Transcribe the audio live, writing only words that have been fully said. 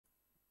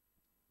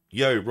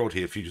Yo, Rod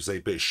here, Future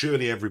 8-bit.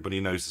 Surely everybody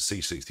knows the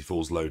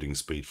C64's loading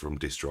speed from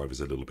disk drive is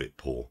a little bit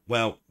poor.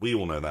 Well, we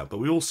all know that, but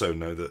we also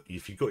know that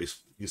if you've got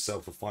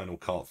yourself a Final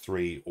Kart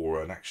 3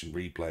 or an Action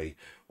Replay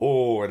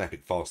or an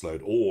Epic Fast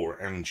Load or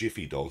an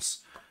Jiffy DOS,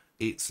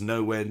 it's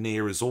nowhere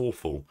near as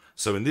awful.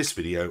 So in this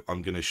video,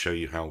 I'm going to show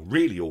you how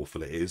really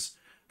awful it is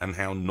and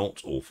how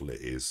not awful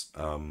it is.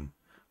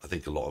 I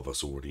think a lot of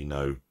us already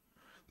know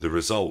the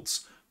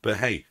results, but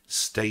hey,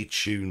 stay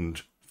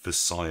tuned for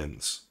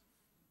science.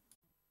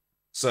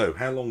 So,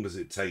 how long does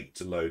it take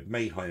to load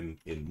Mayhem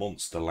in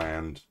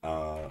Monsterland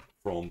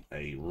from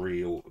a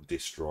real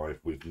disk drive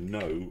with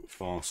no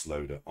fast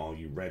loader? Are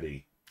you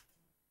ready?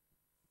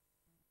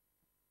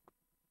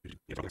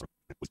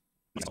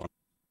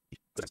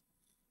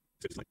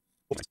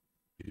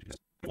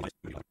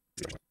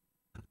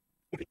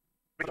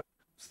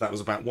 So that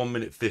was about 1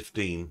 minute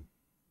 15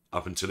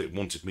 up until it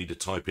wanted me to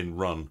type in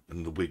run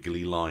and the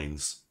wiggly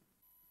lines.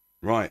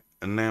 Right,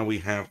 and now we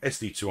have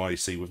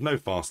SD2IEC with no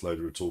fast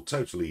loader at all,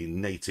 totally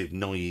native,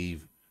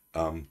 naive,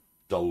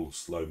 dull,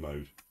 slow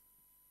mode.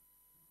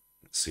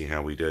 Let's see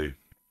how we do.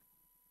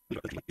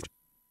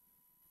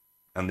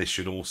 And this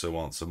should also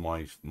answer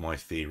my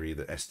theory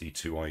that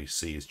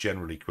SD2IEC is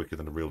generally quicker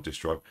than a real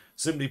disk drive,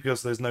 simply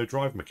because there's no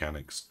drive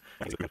mechanics.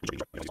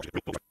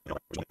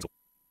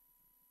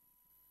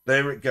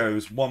 There it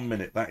goes, 1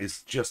 minute. That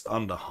is just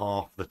under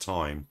half the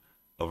time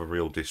of a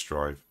real disk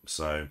drive.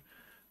 So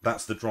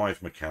that's the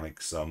drive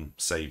mechanics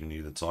saving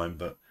you the time.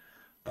 But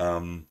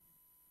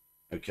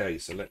okay,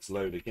 so let's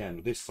load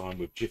again. This time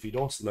with Jiffy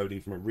DOS, loading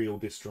from a real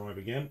disk drive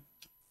again.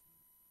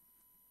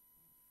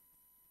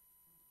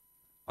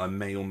 I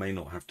may or may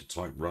not have to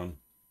type run.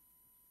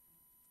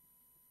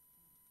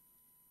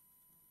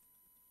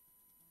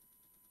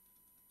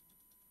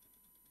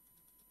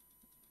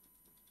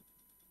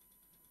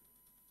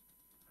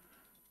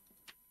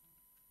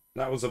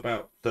 That was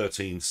about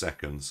 13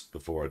 seconds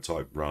before I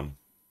typed run.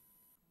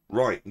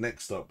 Right,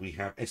 next up we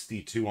have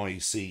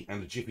SD2IEC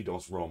and a Jiffy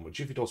DOS ROM. A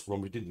Jiffy DOS ROM,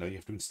 we didn't know you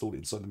have to install it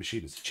inside the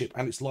machine. It's a chip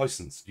and it's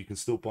licensed. You can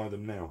still buy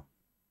them now.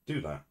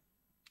 Do that.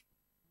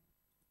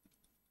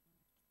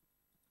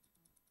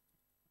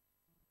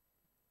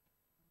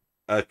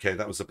 Okay,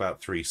 that was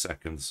about 3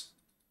 seconds.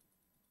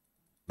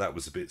 That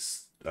was a bit...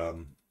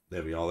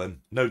 there we are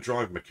then. No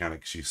drive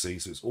mechanics, you see,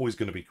 so it's always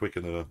going to be quicker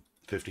than a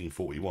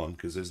 1541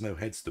 because there's no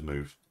heads to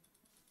move.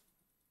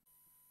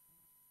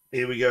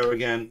 Here we go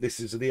again.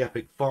 This is the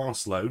Epic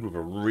Fast Load with a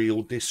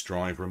real disk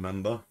drive,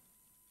 remember?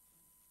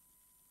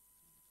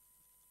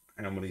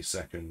 How many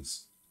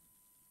seconds?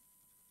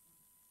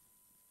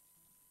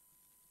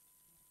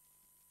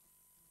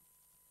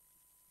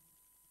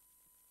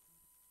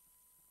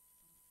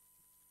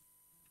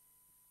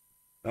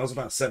 That was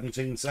about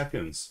 17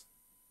 seconds.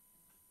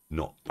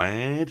 Not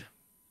bad.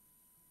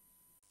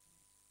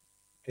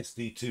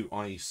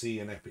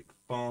 SD2IEC and Epic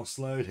Fast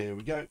Load. Here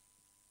we go.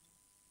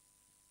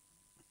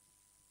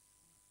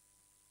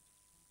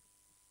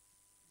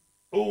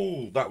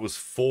 Oh, that was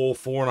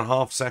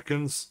 4.5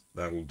 seconds.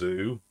 That'll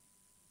do.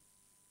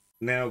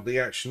 Now the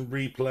Action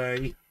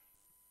Replay.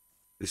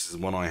 This is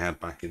one I had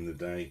back in the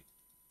day.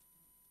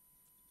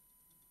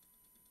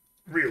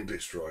 Real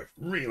disk drive,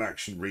 real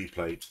Action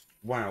Replay.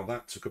 Wow,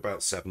 that took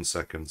about 7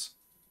 seconds.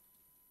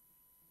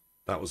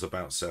 That was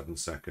about 7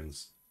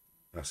 seconds.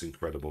 That's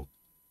incredible.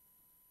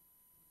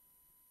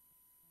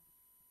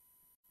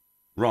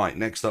 Right,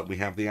 next up we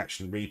have the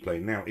Action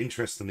Replay. Now,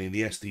 interestingly,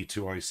 the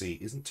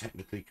SD2IEC isn't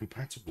technically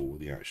compatible with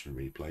the Action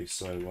Replay,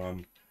 so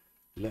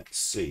let's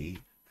see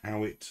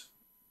how it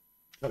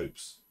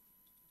copes.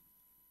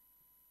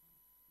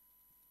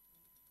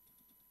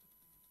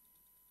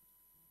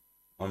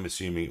 I'm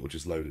assuming it will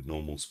just load at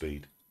normal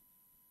speed.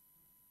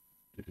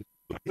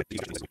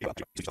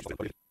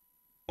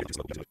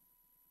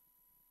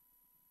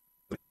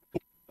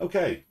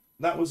 Okay.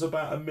 That was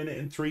about 1 minute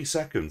and 3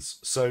 seconds,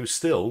 so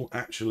still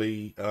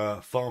actually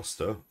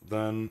faster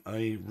than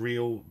a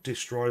real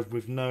disk drive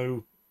with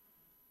no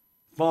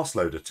fast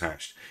load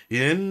attached.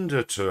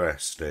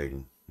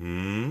 Interesting.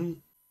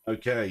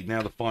 Okay,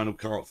 now the Final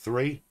Kart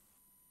 3.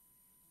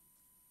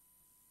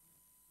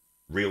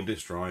 Real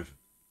disk drive.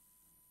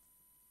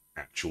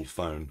 Actual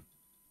phone.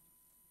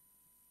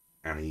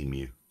 And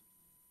emu.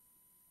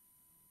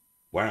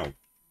 Wow.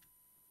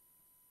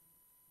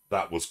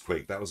 That was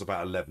quick. That was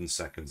about 11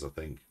 seconds, I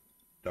think.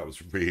 That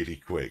was really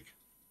quick.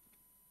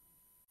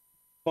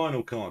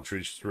 Final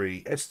Cartridge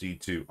 3,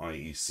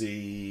 SD2IEC,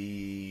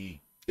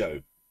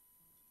 go.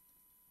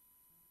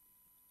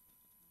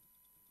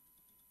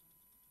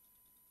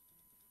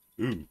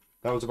 Ooh,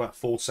 that was about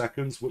 4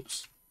 seconds.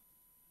 Whoops.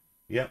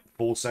 Yep,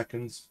 4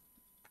 seconds.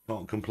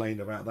 Can't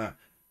complain about that.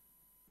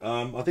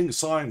 I think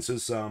science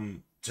has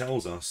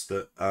tells us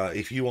that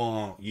if you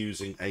are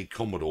using a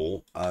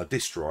Commodore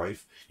disk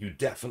drive, you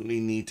definitely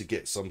need to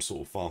get some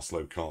sort of fast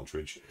load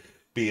cartridge.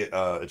 Be it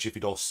a Jiffy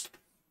DOS,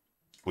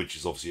 which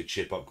is obviously a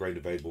chip upgrade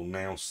available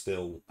now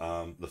still.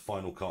 The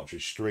Final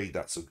Cartridge 3,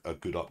 that's a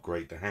good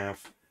upgrade to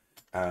have.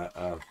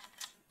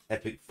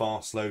 Epic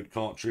FASTLOAD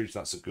cartridge,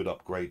 that's a good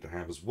upgrade to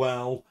have as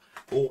well.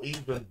 Or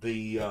even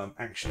the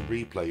Action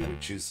Replay,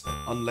 which is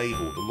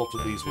unlabeled. A lot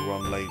of these were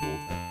unlabeled.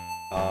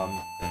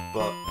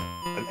 But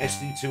an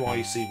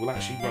SD2IEC will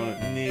actually run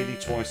at nearly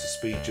twice the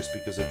speed just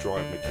because of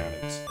drive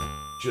mechanics.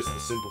 Just the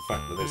simple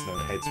fact that there's no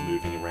heads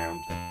moving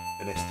around,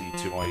 an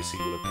SD2IEC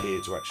will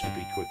appear to actually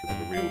be quicker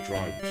than a real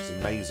drive, which is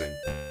amazing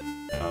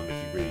if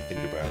you really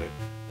think about it.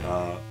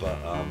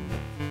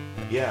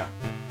 Yeah,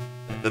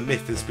 the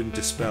myth has been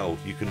dispelled.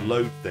 You can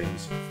load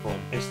things from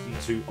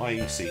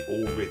SD2IEC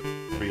or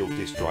real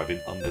disk drive in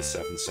under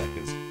 7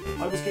 seconds.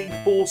 I was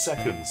getting 4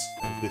 seconds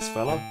of this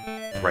fella.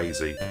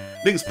 Crazy.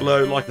 Links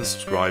below, like and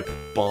subscribe.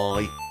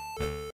 Bye.